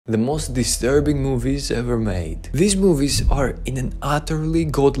The most disturbing movies ever made. These movies are in an utterly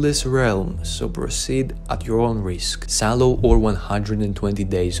godless realm, so proceed at your own risk. Salò or 120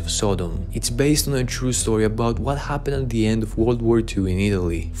 Days of Sodom. It's based on a true story about what happened at the end of World War II in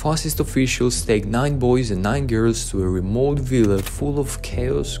Italy. Fascist officials take 9 boys and 9 girls to a remote villa full of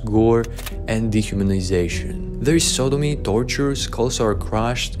chaos, gore, and dehumanization. There is sodomy, torture, skulls are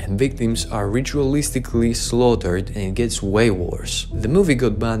crushed, and victims are ritualistically slaughtered, and it gets way worse. The movie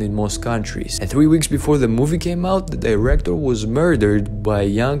got banned in most countries, and 3 weeks before the movie came out, the director was murdered by a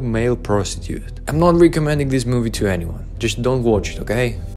young male prostitute. I'm not recommending this movie to anyone, just don't watch it, okay?